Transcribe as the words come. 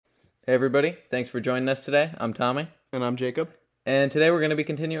Hey everybody, thanks for joining us today. I'm Tommy. And I'm Jacob. And today we're going to be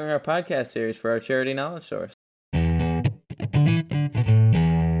continuing our podcast series for our charity Knowledge Source.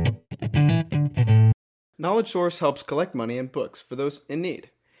 Knowledge Source helps collect money and books for those in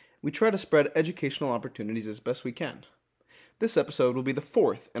need. We try to spread educational opportunities as best we can. This episode will be the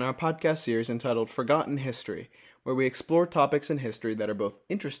fourth in our podcast series entitled Forgotten History, where we explore topics in history that are both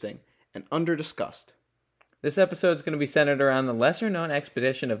interesting and under-discussed. This episode is going to be centered around the lesser-known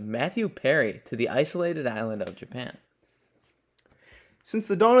expedition of Matthew Perry to the isolated island of Japan. Since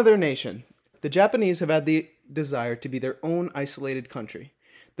the dawn of their nation, the Japanese have had the desire to be their own isolated country.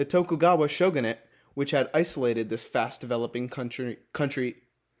 The Tokugawa shogunate, which had isolated this fast-developing country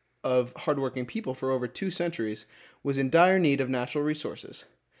of hardworking people for over 2 centuries, was in dire need of natural resources.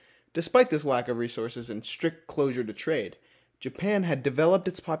 Despite this lack of resources and strict closure to trade, Japan had developed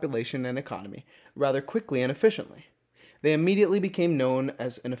its population and economy rather quickly and efficiently. They immediately became known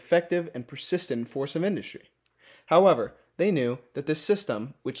as an effective and persistent force of industry. However, they knew that this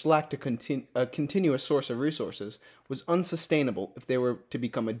system, which lacked a continuous source of resources, was unsustainable if they were to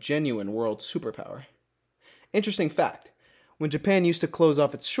become a genuine world superpower. Interesting fact, when Japan used to close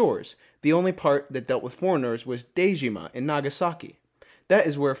off its shores, the only part that dealt with foreigners was Dejima in Nagasaki. That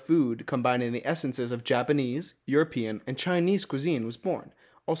is where food combining the essences of Japanese, European, and Chinese cuisine was born,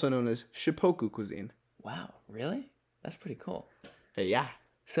 also known as Shippoku cuisine. Wow, really? That's pretty cool. Yeah.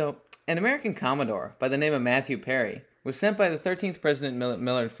 So, an American Commodore by the name of Matthew Perry was sent by the 13th President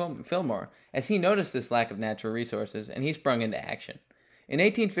Millard Fillmore as he noticed this lack of natural resources and he sprung into action. In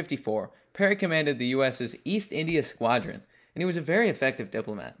 1854, Perry commanded the U.S.'s East India Squadron, and he was a very effective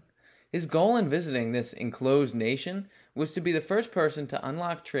diplomat. His goal in visiting this enclosed nation was to be the first person to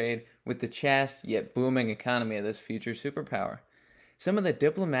unlock trade with the chaste yet booming economy of this future superpower. Some of the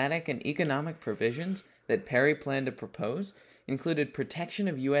diplomatic and economic provisions that Perry planned to propose included protection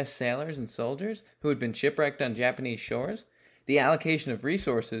of U.S. sailors and soldiers who had been shipwrecked on Japanese shores, the allocation of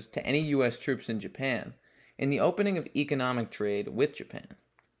resources to any U.S. troops in Japan, and the opening of economic trade with Japan.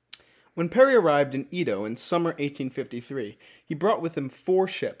 When Perry arrived in Edo in summer 1853, he brought with him 4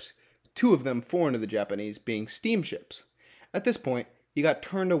 ships, 2 of them foreign to the Japanese, being steamships. At this point, he got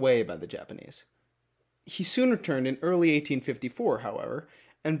turned away by the Japanese. He soon returned in early 1854, however,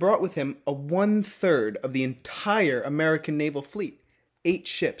 and brought with him a 1/3 of the entire American naval fleet, 8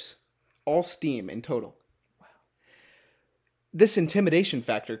 ships, all steam in total. Wow. This intimidation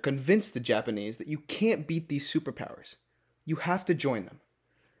factor convinced the Japanese that you can't beat these superpowers. You have to join them.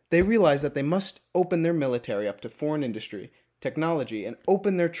 They realized that they must open their military up to foreign industry, technology, and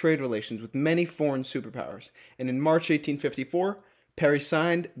open their trade relations with many foreign superpowers. And in March 1854, Perry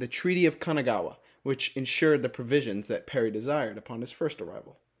signed the Treaty of Kanagawa, which ensured the provisions that Perry desired upon his first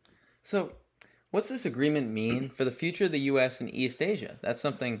arrival. So, what's this agreement mean for the future of the U.S. and East Asia? That's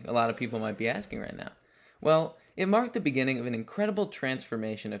something a lot of people might be asking right now. Well, it marked the beginning of an incredible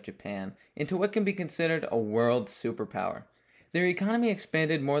transformation of Japan into what can be considered a world superpower. Their economy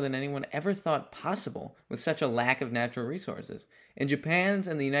expanded more than anyone ever thought possible with such a lack of natural resources, and Japan's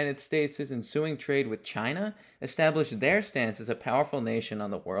and the United States' ensuing trade with China established their stance as a powerful nation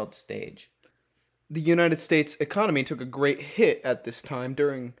on the world stage. The United States economy took a great hit at this time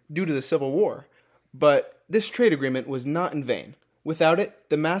due to the Civil War, but this trade agreement was not in vain. Without it,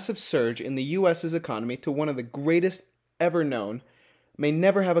 the massive surge in the U.S.'s economy to one of the greatest ever known may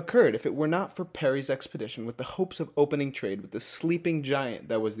never have occurred if it were not for Perry's expedition with the hopes of opening trade with the sleeping giant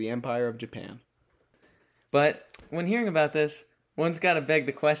that was the Empire of Japan. But when hearing about this, one's got to beg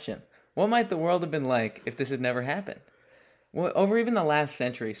the question, what might the world have been like if this had never happened? Well, over even the last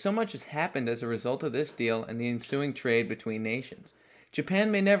century, so much has happened as a result of this deal and the ensuing trade between nations.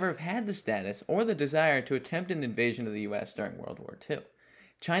 Japan may never have had the status or the desire to attempt an invasion of the U.S. during World War II.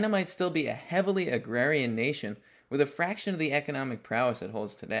 China might still be a heavily agrarian nation with a fraction of the economic prowess it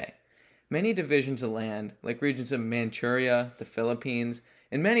holds today. Many divisions of land, like regions of Manchuria, the Philippines,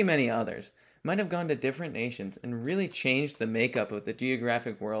 and many, many others, might have gone to different nations and really changed the makeup of the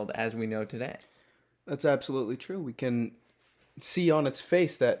geographic world as we know today. That's absolutely true. We can see on its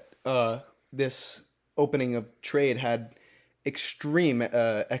face that this opening of trade had extreme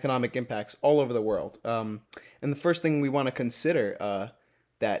economic impacts all over the world. And the first thing we want to consider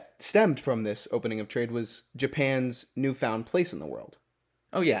that stemmed from this opening of trade was Japan's newfound place in the world.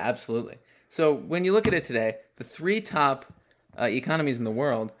 Oh yeah, absolutely. So when you look at it today, the 3 top economies in the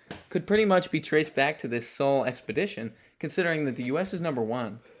world could pretty much be traced back to this sole expedition, considering that the U.S. is number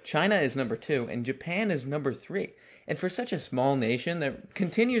 1, China is number 2, and Japan is number 3. And for such a small nation that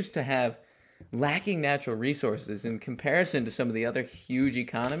continues to have lacking natural resources in comparison to some of the other huge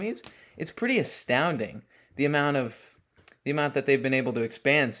economies, it's pretty astounding the amount of the amount that they've been able to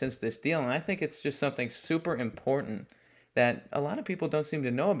expand since this deal. And I think it's just something super important that a lot of people don't seem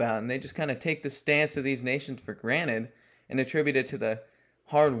to know about, and they just kind of take the stance of these nations for granted and attribute it to the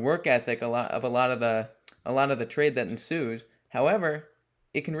hard work ethic a lot of the trade that ensues. However,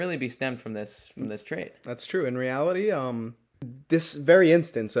 it can really be stemmed from this trade. That's true. In reality, this very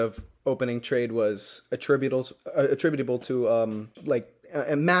instance of opening trade was attributable to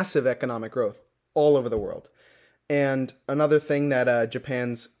a massive economic growth all over the world. And another thing that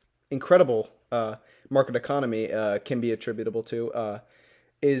Japan's incredible market economy can be attributable to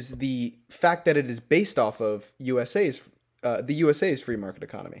is the fact that it is based off of the USA's free market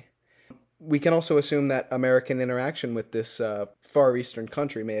economy. We can also assume that American interaction with this Far Eastern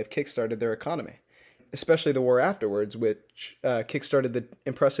country may have kickstarted their economy, especially the war afterwards, which kickstarted the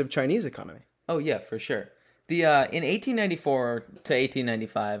impressive Chinese economy. Oh yeah, for sure. In 1894 to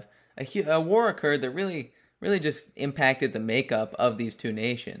 1895, a war occurred that really just impacted the makeup of these two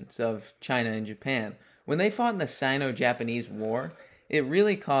nations, of China and Japan. When they fought in the Sino-Japanese War, it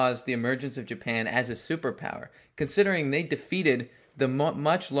really caused the emergence of Japan as a superpower, considering they defeated the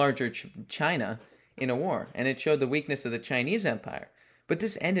much larger China in a war, and it showed the weakness of the Chinese Empire. But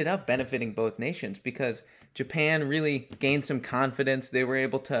this ended up benefiting both nations because Japan really gained some confidence. They were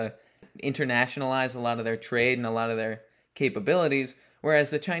able to internationalize a lot of their trade and a lot of their capabilities, whereas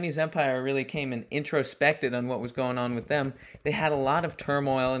the Chinese Empire really came and introspected on what was going on with them. They had a lot of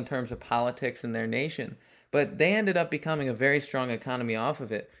turmoil in terms of politics in their nation, but they ended up becoming a very strong economy off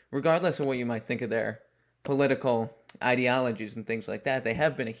of it, regardless of what you might think of their political ideologies and things like that. They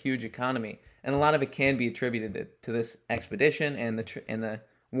have been a huge economy, and a lot of it can be attributed to this expedition and the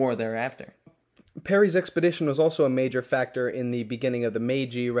war thereafter. Perry's expedition was also a major factor in the beginning of the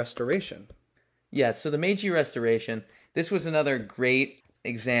Meiji Restoration. Yeah, so the Meiji Restoration, this was another great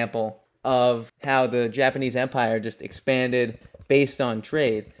example of how the Japanese Empire just expanded based on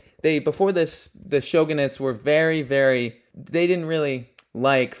trade. Before this, the shogunates were they didn't really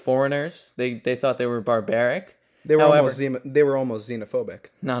like foreigners. They thought they were barbaric. They were almost xenophobic.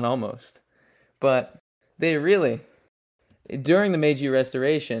 Not almost. But during the Meiji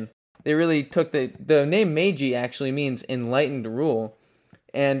Restoration, they really took the name Meiji actually means enlightened rule.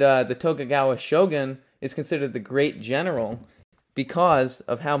 And the Tokugawa shogun is considered the great general because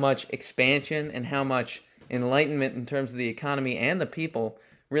of how much expansion and how much enlightenment in terms of the economy and the people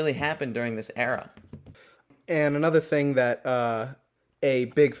really happened during this era. And another thing that a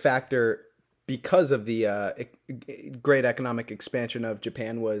big factor because of the great economic expansion of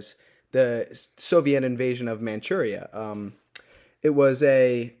Japan was the Soviet invasion of Manchuria. It was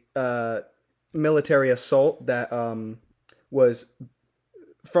a military assault that was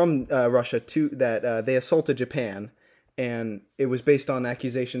from Russia that they assaulted Japan, and it was based on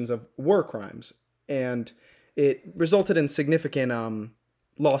accusations of war crimes, and it resulted in significant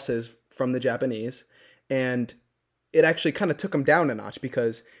losses from the Japanese, and it actually kind of took them down a notch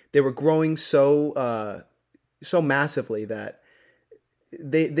because they were growing so massively that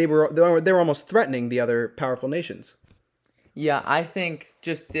they were almost threatening the other powerful nations. Yeah, I think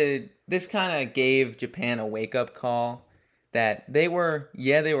this kind of gave Japan a wake-up call that they were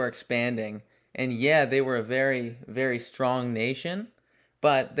expanding, and they were a very, very strong nation,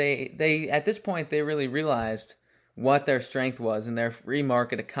 but they at this point they really realized what their strength was in their free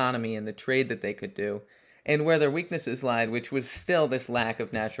market economy and the trade that they could do, and where their weaknesses lied, which was still this lack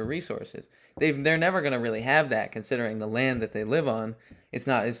of natural resources. They're never going to really have that, considering the land that they live on. It's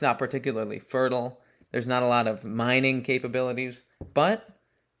not particularly fertile. There's not a lot of mining capabilities. But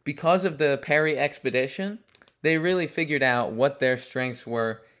because of the Perry expedition, they really figured out what their strengths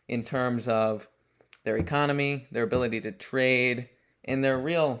were in terms of their economy, their ability to trade, and their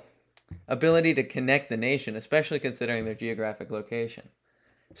real ability to connect the nation, especially considering their geographic location.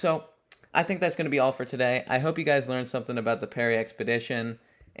 So I think that's going to be all for today. I hope you guys learned something about the Perry expedition,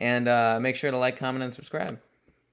 and make sure to like, comment, and subscribe.